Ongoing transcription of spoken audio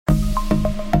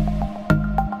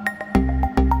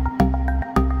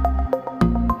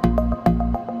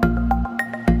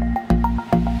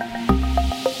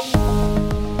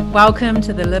Welcome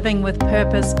to the Living with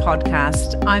Purpose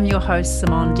podcast. I'm your host,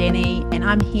 Simone Denny, and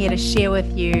I'm here to share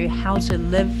with you how to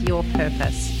live your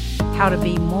purpose, how to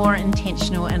be more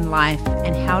intentional in life,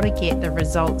 and how to get the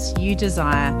results you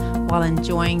desire while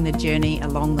enjoying the journey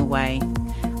along the way.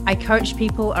 I coach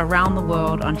people around the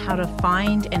world on how to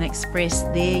find and express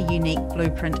their unique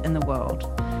blueprint in the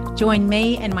world. Join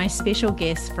me and my special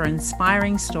guests for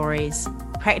inspiring stories,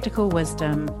 practical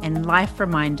wisdom, and life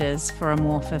reminders for a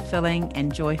more fulfilling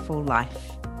and joyful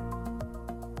life.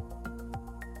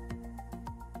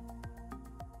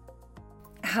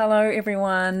 Hello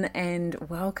everyone and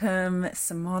welcome.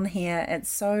 Simone here. It's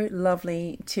so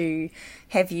lovely to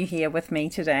have you here with me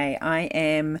today. I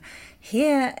am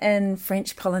here in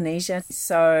French Polynesia,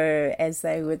 so as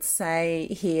they would say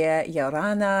here,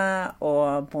 Yorana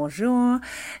or Bonjour.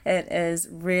 It is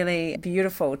really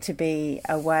beautiful to be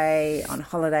away on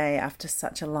holiday after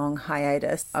such a long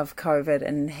hiatus of COVID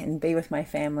and be with my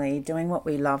family doing what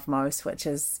we love most, which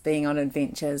is being on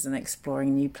adventures and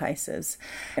exploring new places.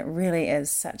 It really is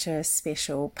such a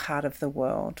special part of the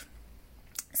world.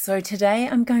 So today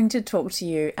I'm going to talk to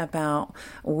you about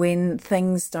when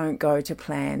things don't go to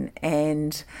plan,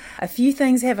 and a few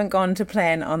things haven't gone to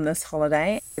plan on this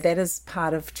holiday. That is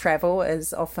part of travel,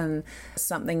 is often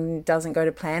something doesn't go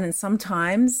to plan, and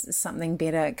sometimes something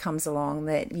better comes along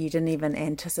that you didn't even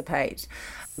anticipate.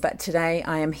 But today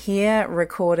I am here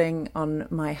recording on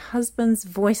my husband's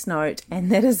voice note,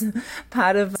 and that is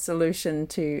part of the solution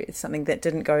to something that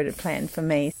didn't go to plan for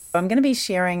me. I'm going to be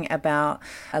sharing about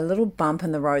a little bump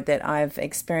in the road that I've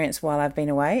experienced while I've been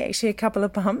away, actually a couple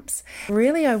of bumps.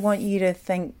 Really, I want you to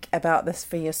think about this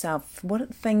for yourself.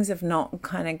 What things have not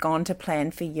kind of gone to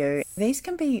plan for you? These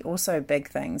can be also big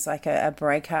things like a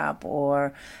breakup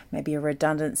or maybe a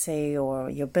redundancy or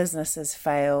your business has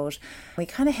failed. We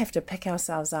kind of have to pick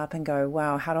ourselves up and go,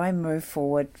 wow, how do I move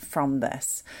forward from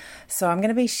this? So I'm going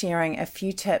to be sharing a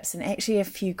few tips and actually a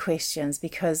few questions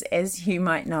because, as you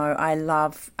might know, I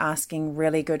love asking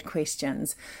really good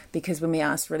questions, because when we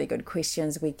ask really good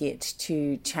questions, we get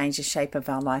to change the shape of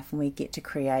our life and we get to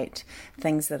create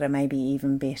things that are maybe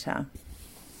even better.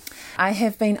 I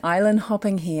have been island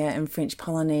hopping here in French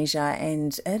Polynesia,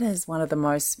 and it is one of the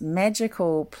most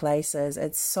magical places.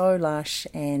 It's so lush,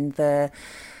 and the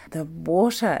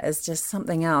water is just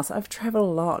something else. I've traveled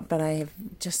a lot, but I have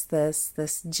just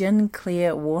this gin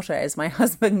clear water, as my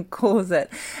husband calls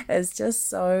it, is just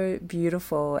so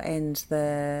beautiful. And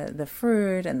the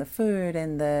fruit and the food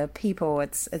and the people,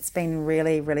 it's been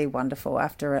really, really wonderful.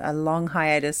 After a long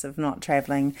hiatus of not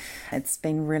traveling, it's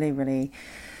been really, really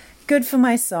good for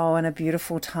my soul and a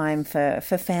beautiful time for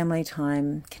family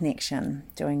time, connection,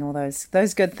 doing all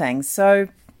those good things. So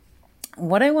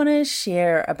what I want to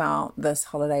share about this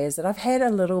holiday is that I've had a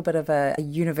little bit of a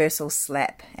universal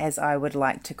slap, as I would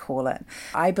like to call it.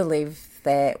 I believe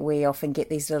that we often get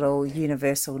these little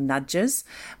universal nudges,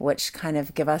 which kind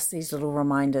of give us these little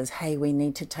reminders, hey, we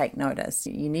need to take notice.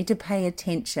 You need to pay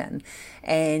attention.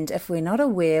 And if we're not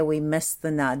aware, we miss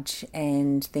the nudge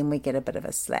and then we get a bit of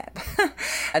a slap.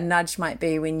 A nudge might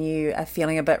be when you are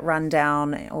feeling a bit run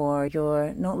down, or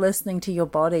you're not listening to your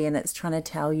body and it's trying to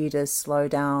tell you to slow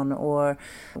down, or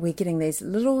we're getting these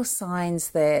little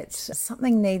signs that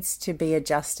something needs to be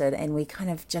adjusted and we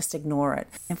kind of just ignore it.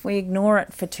 If we ignore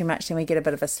it for too much, then we get a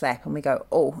bit of a slap and we go,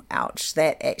 oh, ouch,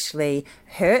 that actually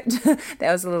hurt.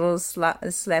 That was a little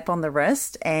slap on the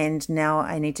wrist, and now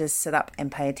I need to sit up and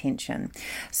pay attention.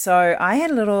 So I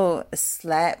had a little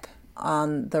slap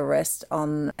on the wrist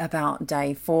on about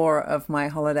day 4 of my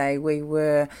holiday. We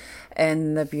were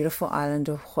in the beautiful island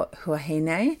of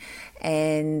Huahine,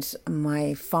 and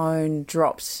my phone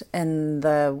dropped in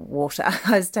the water.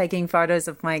 I was taking photos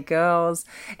of my girls,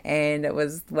 and it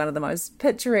was one of the most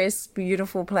picturesque,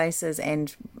 beautiful places,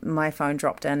 and my phone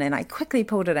dropped in, and I quickly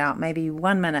pulled it out. Maybe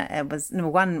 1 minute, it was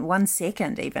one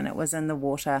second even, it was in the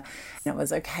water, and it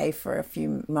was okay for a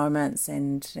few moments,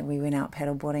 and we went out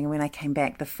paddleboarding, and when I came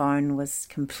back, the phone was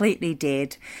completely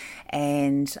dead,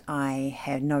 and I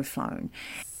had no phone.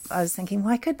 I was thinking,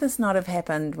 why could this not have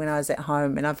happened when I was at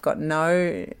home? And I've got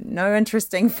no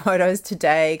interesting photos to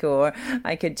take, or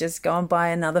I could just go and buy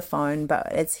another phone. But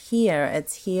it's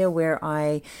here where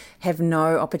I have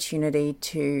no opportunity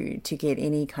to get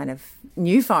any kind of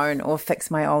new phone or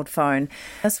fix my old phone.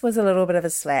 This was a little bit of a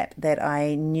slap that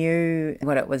I knew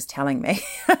what it was telling me.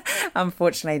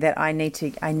 Unfortunately, that I need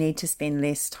to spend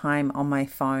less time on my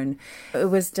phone. It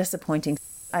was disappointing.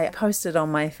 I posted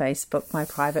on my Facebook, my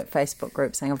private Facebook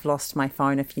group, saying I've lost my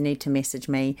phone. If you need to message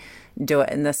me, do it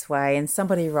in this way. And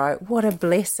somebody wrote, what a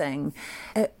blessing.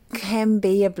 It can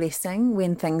be a blessing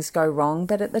when things go wrong,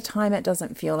 but at the time it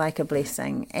doesn't feel like a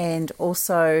blessing. And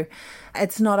also,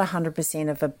 it's not 100%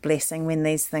 of a blessing when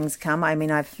these things come. I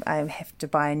mean, I have to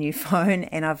buy a new phone,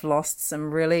 and I've lost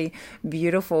some really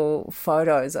beautiful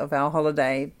photos of our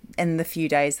holiday in the few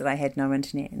days that I had no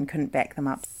internet and couldn't back them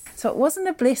up. So it wasn't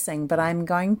a blessing, but I'm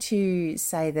going to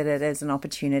say that it is an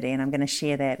opportunity, and I'm going to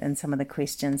share that in some of the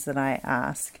questions that I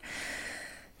ask.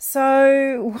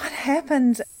 So what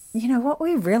happened? What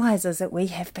we realize is that we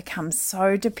have become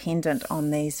so dependent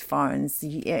on these phones,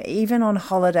 even on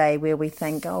holiday where we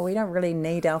think, oh, we don't really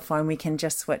need our phone, we can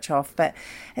just switch off. But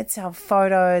it's our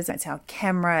photos, it's our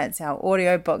camera, it's our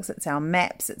audiobooks, it's our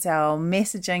maps, it's our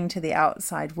messaging to the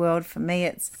outside world. For me,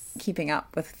 it's keeping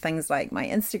up with things like my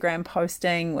Instagram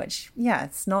posting, which,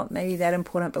 it's not maybe that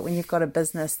important, but when you've got a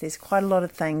business, there's quite a lot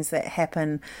of things that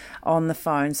happen on the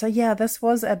phone. So this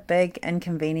was a big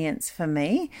inconvenience for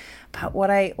me. But what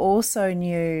I also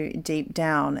knew deep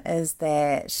down is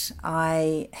that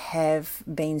I have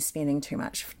been spending too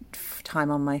much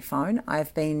time on my phone.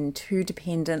 I've been too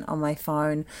dependent on my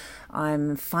phone.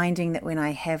 I'm finding that when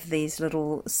I have these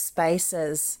little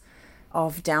spaces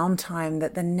of downtime,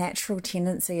 that the natural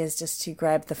tendency is just to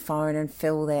grab the phone and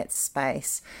fill that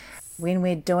space. When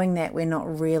we're doing that, we're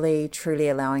not really truly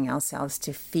allowing ourselves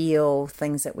to feel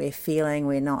things that we're feeling.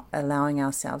 We're not allowing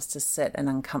ourselves to sit in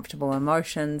uncomfortable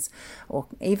emotions or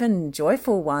even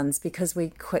joyful ones, because we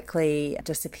quickly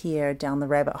disappear down the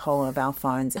rabbit hole of our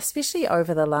phones. Especially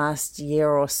over the last year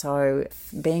or so,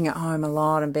 being at home a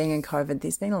lot and being in COVID,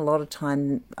 there's been a lot of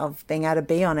time of being able to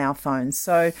be on our phones.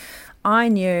 So I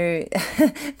knew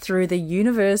through the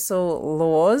universal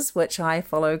laws, which I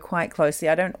follow quite closely.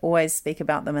 I don't always speak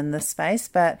about them in this space,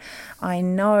 but I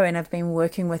know, and I've been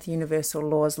working with universal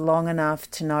laws long enough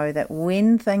to know that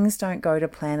when things don't go to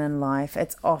plan in life,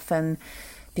 it's often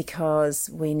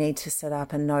because we need to sit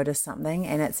up and notice something,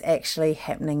 and it's actually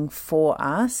happening for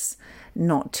us,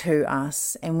 not to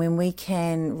us. And when we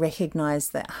can recognize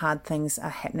that hard things are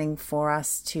happening for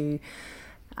us to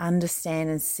understand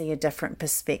and see a different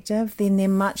perspective, then they're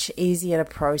much easier to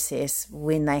process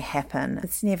when they happen.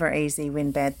 It's never easy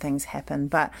when bad things happen,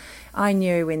 but I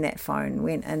knew when that phone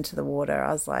went into the water,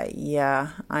 I was like,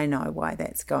 I know why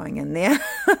that's going in there.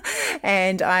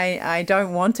 And I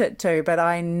don't want it to, but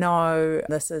I know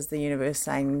this is the universe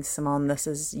saying, Simone,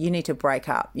 you need to break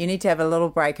up. You need to have a little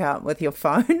break up with your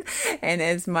phone. And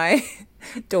as my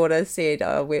daughter said,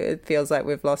 it feels like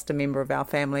we've lost a member of our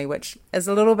family, which is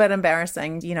a little bit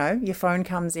embarrassing. Your phone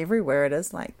comes everywhere. It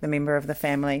is like the member of the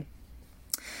family.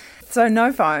 So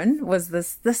no phone was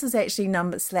this. This is actually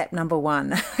slap number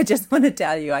one. I just want to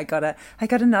tell you, I got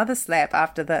another slap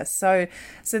after this. So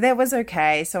that was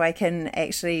okay. So I can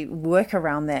actually work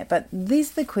around that. But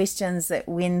these are the questions that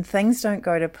when things don't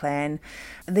go to plan,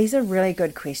 these are really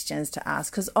good questions to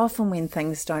ask, because often when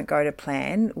things don't go to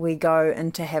plan, we go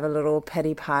in to have a little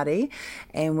pity party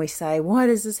and we say, why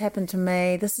does this happen to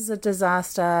me? This is a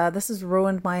disaster. This has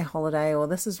ruined my holiday, or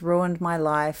this has ruined my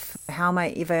life. How am I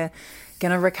ever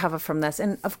going to recover from this?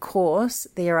 And of course,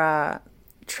 there are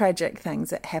tragic things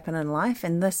that happen in life,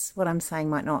 and what I'm saying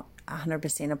might not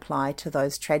 100% apply to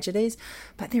those tragedies,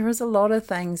 but there is a lot of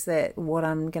things that what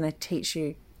I'm going to teach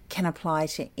you can apply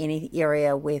to any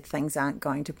area where things aren't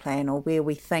going to plan, or where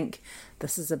we think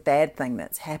this is a bad thing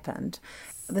that's happened.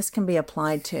 This can be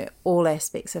applied to all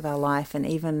aspects of our life, and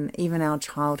even our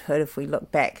childhood if we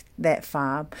look back that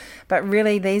far. But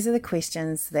really, these are the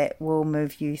questions that will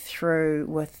move you through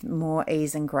with more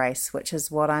ease and grace, which is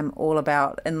what I'm all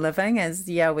about in living.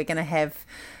 We're going to have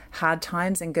hard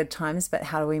times and good times, but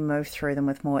how do we move through them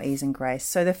with more ease and grace?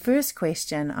 So the first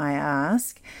question I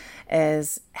ask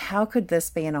is, how could this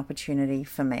be an opportunity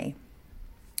for me?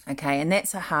 Okay, and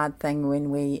that's a hard thing when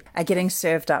we are getting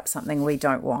served up something we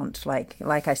don't want. Like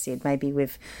I said, maybe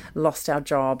we've lost our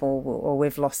job, or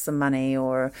we've lost some money,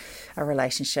 or a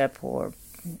relationship, or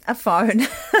a phone.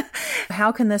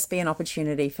 How can this be an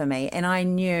opportunity for me? And I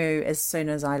knew as soon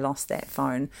as I lost that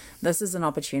phone, this is an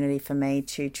opportunity for me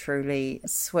to truly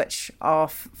switch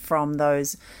off from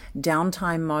those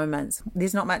downtime moments.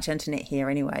 There's not much internet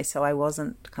here anyway, so I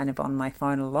wasn't kind of on my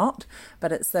phone a lot,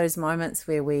 but it's those moments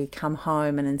where we come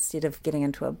home and instead of getting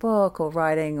into a book or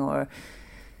writing or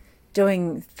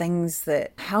doing things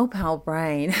that help our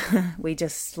brain, we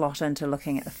just slot into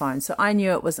looking at the phone. So I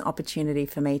knew it was an opportunity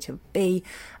for me to be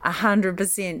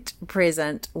 100%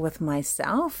 present with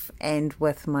myself and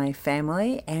with my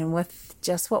family and with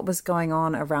just what was going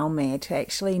on around me, to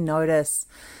actually notice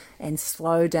and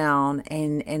slow down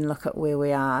and look at where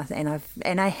we are. And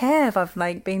I've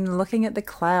like been looking at the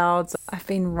clouds. I've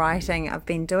been writing. I've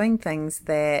been doing things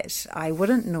that I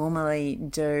wouldn't normally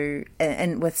do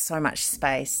and with so much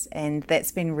space. And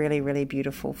that's been really, really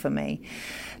beautiful for me.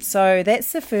 So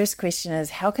that's the first question,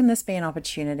 is how can this be an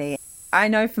opportunity? I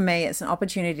know for me, it's an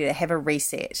opportunity to have a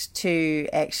reset, to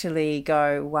actually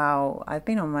go, wow, I've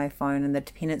been on my phone and the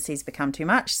dependencies become too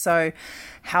much. So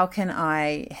how can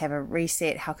I have a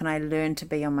reset? How can I learn to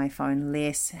be on my phone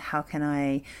less? How can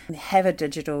I have a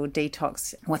digital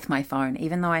detox with my phone?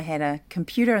 Even though I had a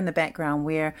computer in the background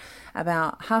where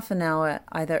about half an hour,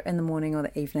 either in the morning or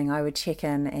the evening, I would check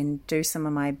in and do some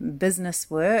of my business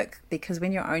work, because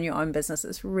when you own your own business,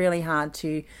 it's really hard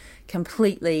to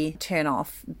completely turn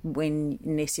off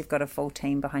unless you've got a full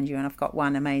team behind you, and I've got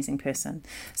one amazing person.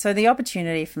 So the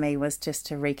opportunity for me was just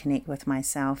to reconnect with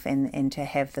myself and to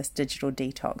have this digital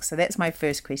detox. So that's my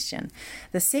first question.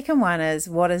 The second one is,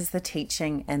 what is the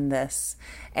teaching in this?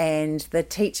 And the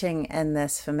teaching in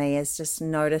this for me is just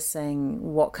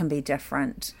noticing what can be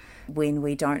different when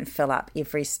we don't fill up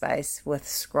every space with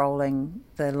scrolling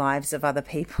the lives of other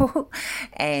people,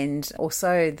 and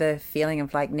also the feeling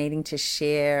of like needing to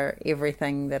share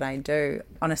everything that I do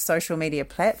on a social media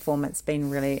platform. It's been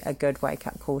really a good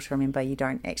wake-up call to remember you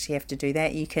don't actually have to do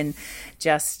that. You can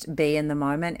just be in the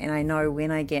moment. And I know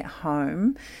when I get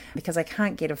home, because I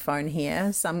can't get a phone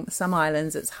here, some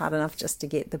islands it's hard enough just to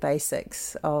get the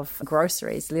basics of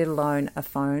groceries, let alone a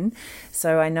phone.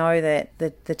 So I know that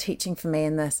the teaching for me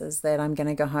in this is that I'm going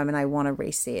to go home and I want to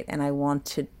reset, and I want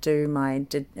to do my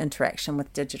interaction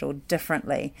with digital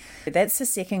differently. That's the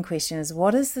second question, is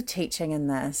what is the teaching in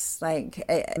this? Like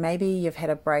maybe you've had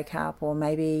a breakup, or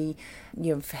maybe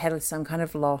you've had some kind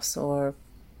of loss, or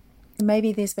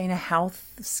maybe there's been a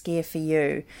health scare for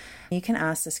you. You can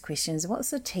ask this question,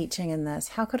 what's the teaching in this?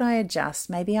 How could I adjust?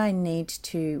 Maybe I need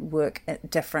to work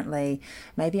it differently.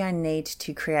 Maybe I need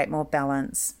to create more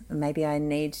balance. Maybe I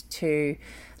need to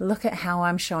look at how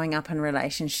I'm showing up in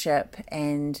relationship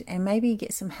and maybe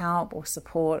get some help or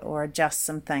support or adjust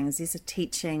some things. There's a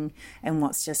teaching in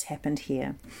what's just happened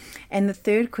here. And the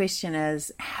third question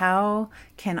is, how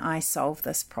can I solve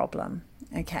this problem?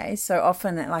 Okay, so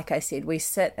often, like I said, we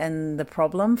sit in the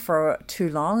problem for too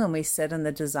long, and we sit in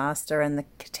the disaster and the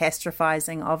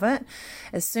catastrophizing of it.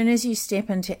 As soon as you step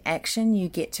into action, you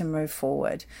get to move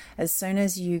forward. As soon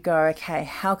as you go, okay,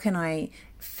 how can I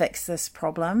fix this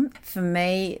problem? For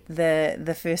me,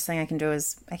 the first thing I can do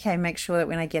is, okay, make sure that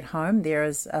when I get home, there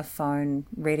is a phone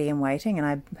ready and waiting, and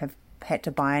I have had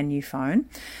to buy a new phone.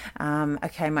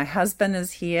 Okay, my husband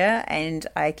is here and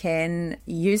I can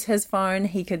use his phone.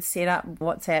 He could set up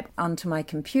WhatsApp onto my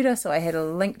computer, so I had a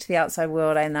link to the outside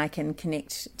world, and I can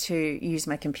use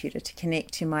my computer to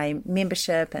connect to my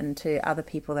membership and to other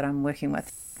people that I'm working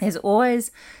with. There's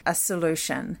always a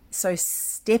solution. So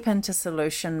step into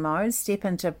solution mode, step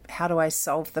into how do I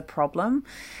solve the problem,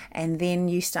 and then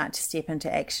you start to step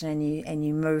into action and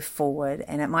you move forward.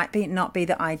 And it might not be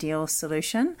the ideal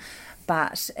solution,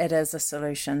 but it is a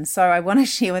solution. So I want to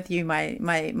share with you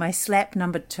my slap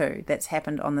number 2 that's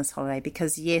happened on this holiday,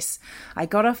 because yes, I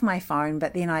got off my phone,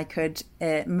 but then I could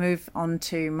move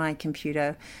onto my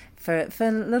computer for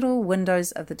little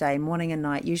windows of the day, morning and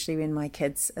night, usually when my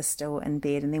kids are still in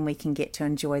bed, and then we can get to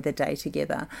enjoy the day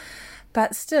together.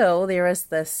 But still, there is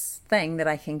this thing that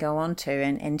I can go on to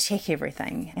and check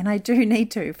everything, and I do need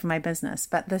to for my business.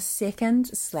 But the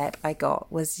second slap I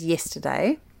got was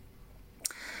yesterday.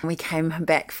 We came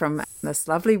back from this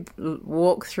lovely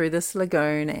walk through this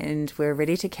lagoon, and we're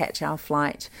ready to catch our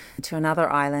flight to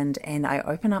another island, and I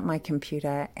open up my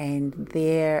computer and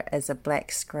there is a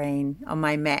black screen on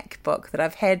my MacBook that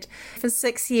I've had for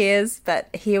 6 years,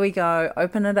 but here we go,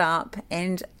 open it up,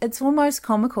 and it's almost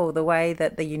comical the way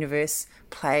that the universe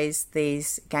plays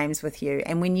these games with you.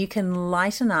 And when you can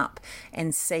lighten up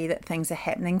and see that things are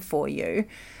happening for you,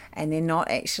 and they're not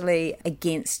actually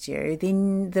against you,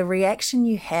 then the reaction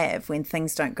you have when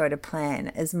things don't go to plan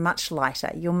is much lighter.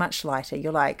 You're much lighter.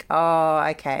 You're like, oh,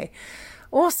 okay,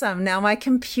 awesome. Now my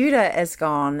computer is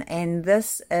gone, and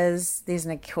there's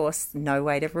of course no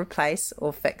way to replace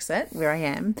or fix it where I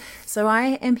am. So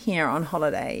I am here on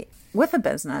holiday with a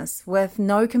business, with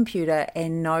no computer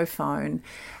and no phone,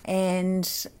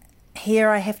 and here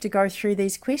I have to go through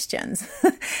these questions.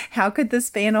 How could this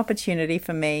be an opportunity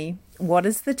for me? What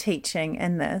is the teaching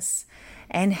in this?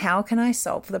 And how can I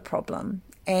solve the problem?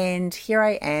 And here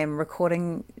I am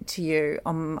recording to you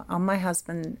on my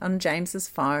husband, on James's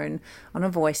phone, on a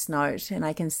voice note, and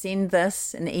I can send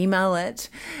this and email it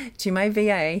to my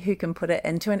VA, who can put it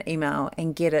into an email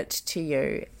and get it to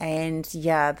you. And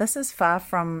yeah, this is far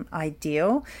from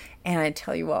ideal. And I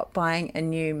tell you what, buying a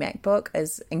new MacBook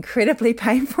is incredibly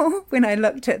painful. When I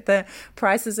looked at the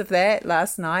prices of that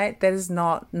last night, that is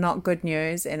not good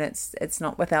news, and it's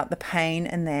not without the pain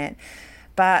in that.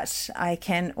 But I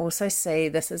can also see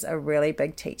this is a really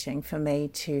big teaching for me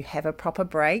to have a proper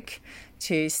break,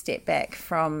 to step back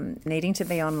from needing to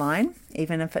be online,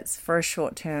 even if it's for a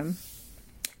short term,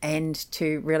 and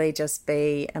to really just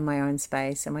be in my own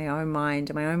space, in my own mind,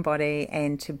 in my own body,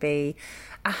 and to be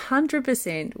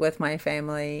 100% with my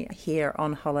family here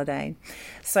on holiday.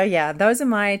 So yeah, those are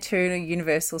my 2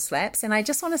 universal slaps. And I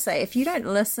just want to say, if you don't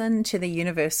listen to the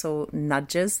universal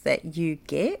nudges that you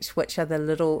get, which are the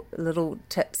little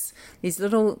tips, these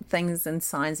little things and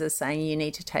signs of saying you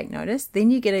need to take notice, then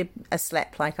you get a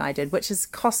slap like I did, which is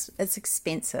it's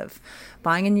expensive.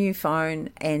 Buying a new phone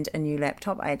and a new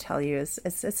laptop, I tell you, it's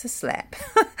a slap.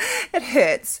 It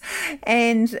hurts.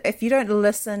 And if you don't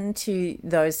listen to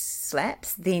those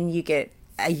slaps, then you get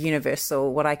a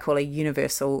universal, what I call a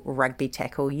universal rugby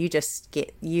tackle. You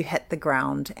hit the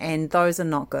ground, and those are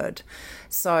not good.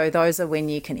 So those are when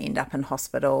you can end up in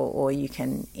hospital, or you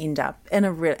can end up in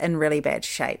really bad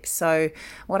shape. So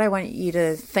what I want you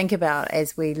to think about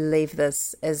as we leave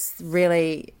this is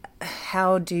really,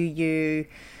 how do you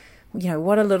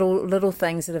what are little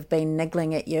things that have been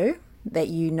niggling at you that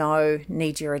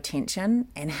need your attention,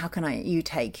 and how can you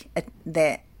take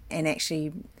that and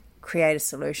actually create a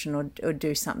solution or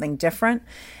do something different.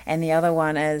 And the other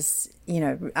one is,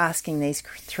 asking these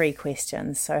 3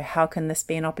 questions. So how can this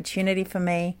be an opportunity for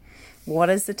me?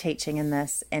 What is the teaching in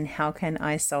this, and how can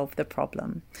I solve the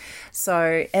problem?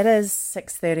 So it is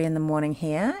 6:30 in the morning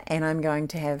here, and I'm going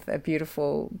to have a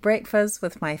beautiful breakfast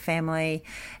with my family,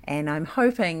 and I'm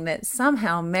hoping that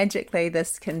somehow magically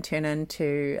this can turn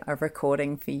into a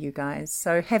recording for you guys.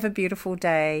 So have a beautiful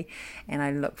day, and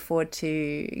I look forward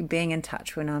to being in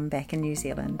touch when I'm back in New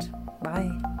Zealand.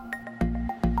 Bye.